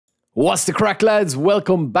What's the crack, lads?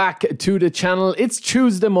 Welcome back to the channel. It's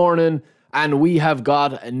Tuesday morning and we have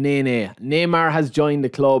got Nene. Neymar has joined the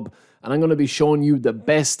club and I'm going to be showing you the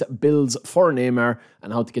best builds for Neymar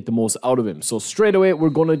and how to get the most out of him. So straight away, we're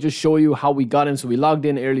going to just show you how we got him. So we logged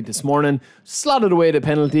in early this morning, slotted away the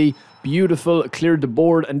penalty, beautiful, cleared the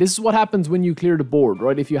board. And this is what happens when you clear the board,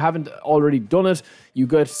 right? If you haven't already done it, you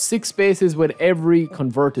get 6 spaces with every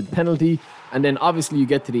converted penalty. And then obviously you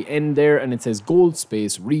get to the end there and it says gold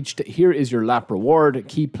space reached. Here is your lap reward.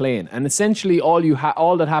 Keep playing. And essentially all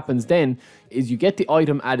that happens then is you get the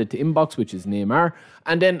item added to inbox, which is Neymar.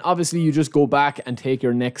 And then obviously you just go back and take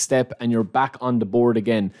your next step and you're back on the board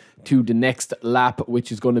again to the next lap,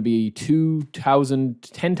 which is going to be 10,000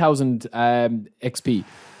 XP.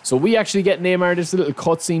 So we actually get Neymar, this little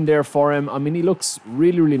cutscene there for him. I mean, he looks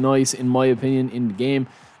really, really nice in my opinion in the game.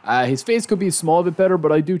 His face could be a small bit better,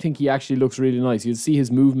 but I do think he actually looks really nice. You'll see his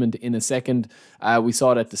movement in a second. We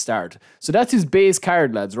saw it at the start. So that's his base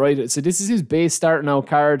card, lads, right? So this is his base start now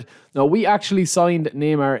card. Now, we actually signed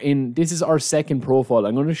Neymar in. This is our second profile.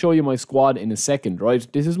 I'm going to show you my squad in a second, right?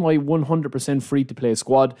 This is my 100% free-to-play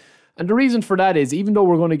squad. And the reason for that is, even though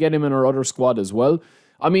we're going to get him in our other squad as well,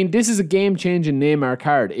 I mean, this is a game-changing Neymar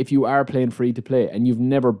card if you are playing free-to-play and you've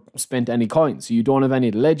never spent any coins. So you don't have any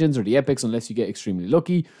of the legends or the epics unless you get extremely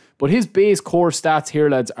lucky. But his base core stats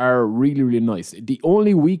here, lads, are really, really nice. The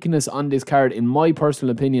only weakness on this card, in my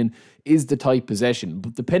personal opinion, is the tight possession.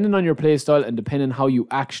 But depending on your playstyle and depending on how you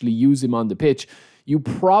actually use him on the pitch, you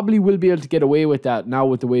probably will be able to get away with that now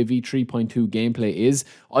with the way V3.2 gameplay is.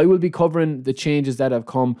 I will be covering the changes that have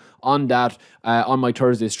come on that on my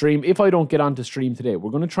Thursday stream. If I don't get onto stream today,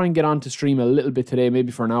 we're going to try and get onto stream a little bit today,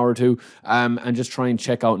 maybe for an hour or two, and just try and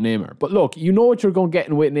check out Neymar. But look, you know what you're going to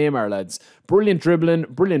get with Neymar, lads. Brilliant dribbling,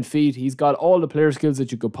 brilliant feet. He's got all the player skills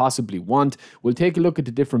that you could possibly want. We'll take a look at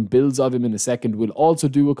the different builds of him in a second. We'll also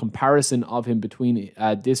do a comparison of him between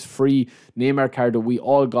this free Neymar card that we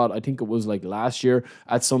all got. I think it was like last year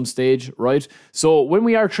at some stage, right? So when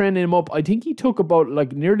we are training him up, I think he took about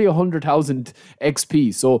like nearly 100,000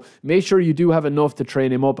 XP. So make sure you do have enough to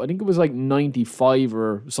train him up. I think it was like 95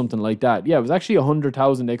 or something like that. Yeah, it was actually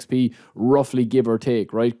 100,000 XP, roughly, give or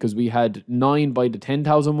take, right? Because we had 9 by the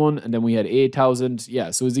 10,000 one, and then we had 8,000.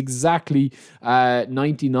 Yeah, so it's exactly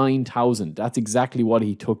 99,000. That's exactly what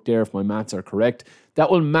he took there, if my maths are correct. That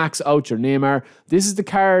will max out your Neymar. This is the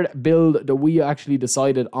card build that we actually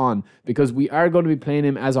decided on because we are going to be playing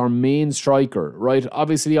him as our main striker, right?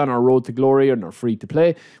 Obviously, on our road to glory and our free to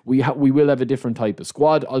play, we will have a different type of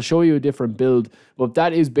squad. I'll show you a different build, but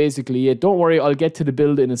that is basically it. Don't worry, I'll get to the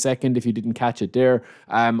build in a second if you didn't catch it there.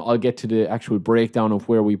 I'll get to the actual breakdown of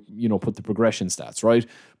where we, put the progression stats, right?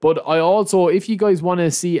 But I also, if you guys want to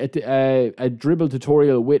see a dribble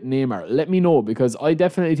tutorial with Neymar, let me know because I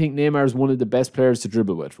definitely think Neymar is one of the best players to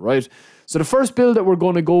dribble with, right? So the first build that we're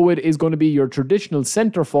going to go with is going to be your traditional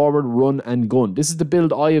center forward run and gun. This is the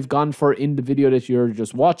build I have gone for in the video that you're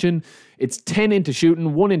just watching. It's 10 into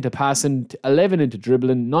shooting, 1 into passing, 11 into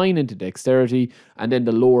dribbling, 9 into dexterity, and then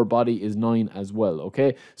the lower body is 9 as well,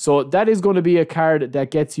 okay? So that is going to be a card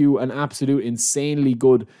that gets you an absolute insanely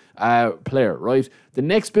good player, right? The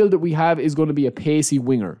next build that we have is going to be a pacey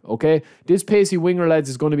winger, okay? This pacey winger, lads,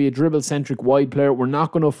 is going to be a dribble-centric wide player. We're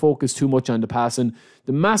not going to focus too much on the passing.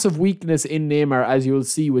 The massive weakness in Neymar, as you'll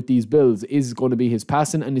see with these builds, is going to be his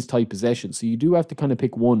passing and his tight possession. So you do have to kind of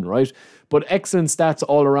pick one, right? But excellent stats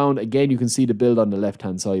all around. Again, you can see the build on the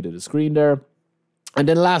left-hand side of the screen there. And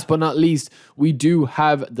then last but not least, we do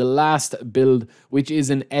have the last build, which is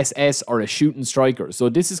an SS or a shooting striker. So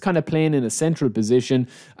this is kind of playing in a central position,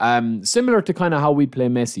 similar to kind of how we play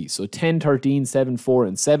Messi. So 10, 13, 7, 4,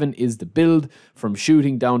 and 7 is the build from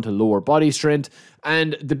shooting down to lower body strength.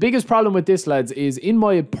 And the biggest problem with this, lads, is in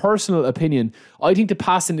my personal opinion, I think the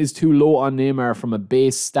passing is too low on Neymar from a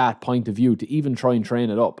base stat point of view to even try and train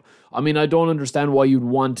it up. I mean, I don't understand why you'd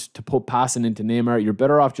want to put passing into Neymar. You're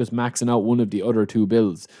better off just maxing out one of the other 2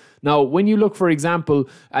 builds. Now, when you look, for example,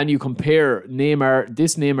 and you compare Neymar,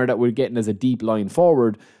 this Neymar that we're getting as a deep line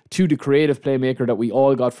forward, to the creative playmaker that we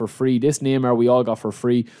all got for free, this Neymar we all got for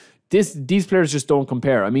free, these players just don't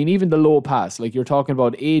compare. I mean, even the low pass, like you're talking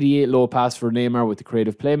about 88 low pass for Neymar with the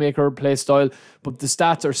creative playmaker play style, but the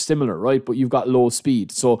stats are similar, right? But you've got low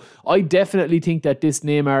speed. So I definitely think that this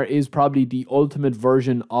Neymar is probably the ultimate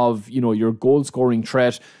version of, your goal scoring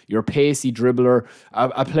threat, your pacey dribbler,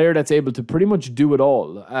 a player that's able to pretty much do it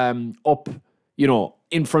all, up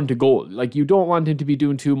in front of goal. Like, you don't want him to be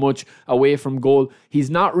doing too much away from goal. He's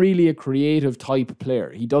not really a creative type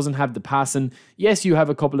player. He doesn't have the passing. Yes, you have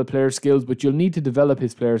a couple of player skills, but you'll need to develop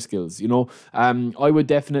his player skills, you know. I would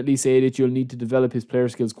definitely say that you'll need to develop his player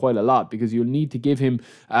skills quite a lot, because you'll need to give him,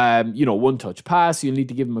 you know, one-touch pass. You'll need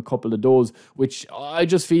to give him a couple of those, which I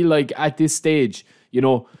just feel like at this stage, you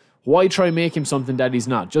know, why try make him something that he's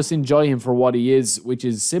not? Just enjoy him for what he is, which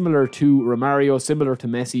is similar to Romario, similar to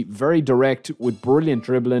Messi, very direct with brilliant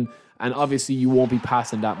dribbling, and obviously you won't be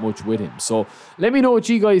passing that much with him. So let me know what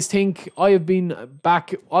you guys think. I have been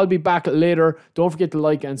back. I'll be back later. Don't forget to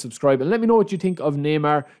like and subscribe, and let me know what you think of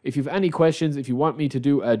Neymar. If you have any questions, if you want me to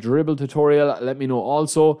do a dribble tutorial, let me know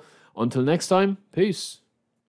also. Until next time, peace.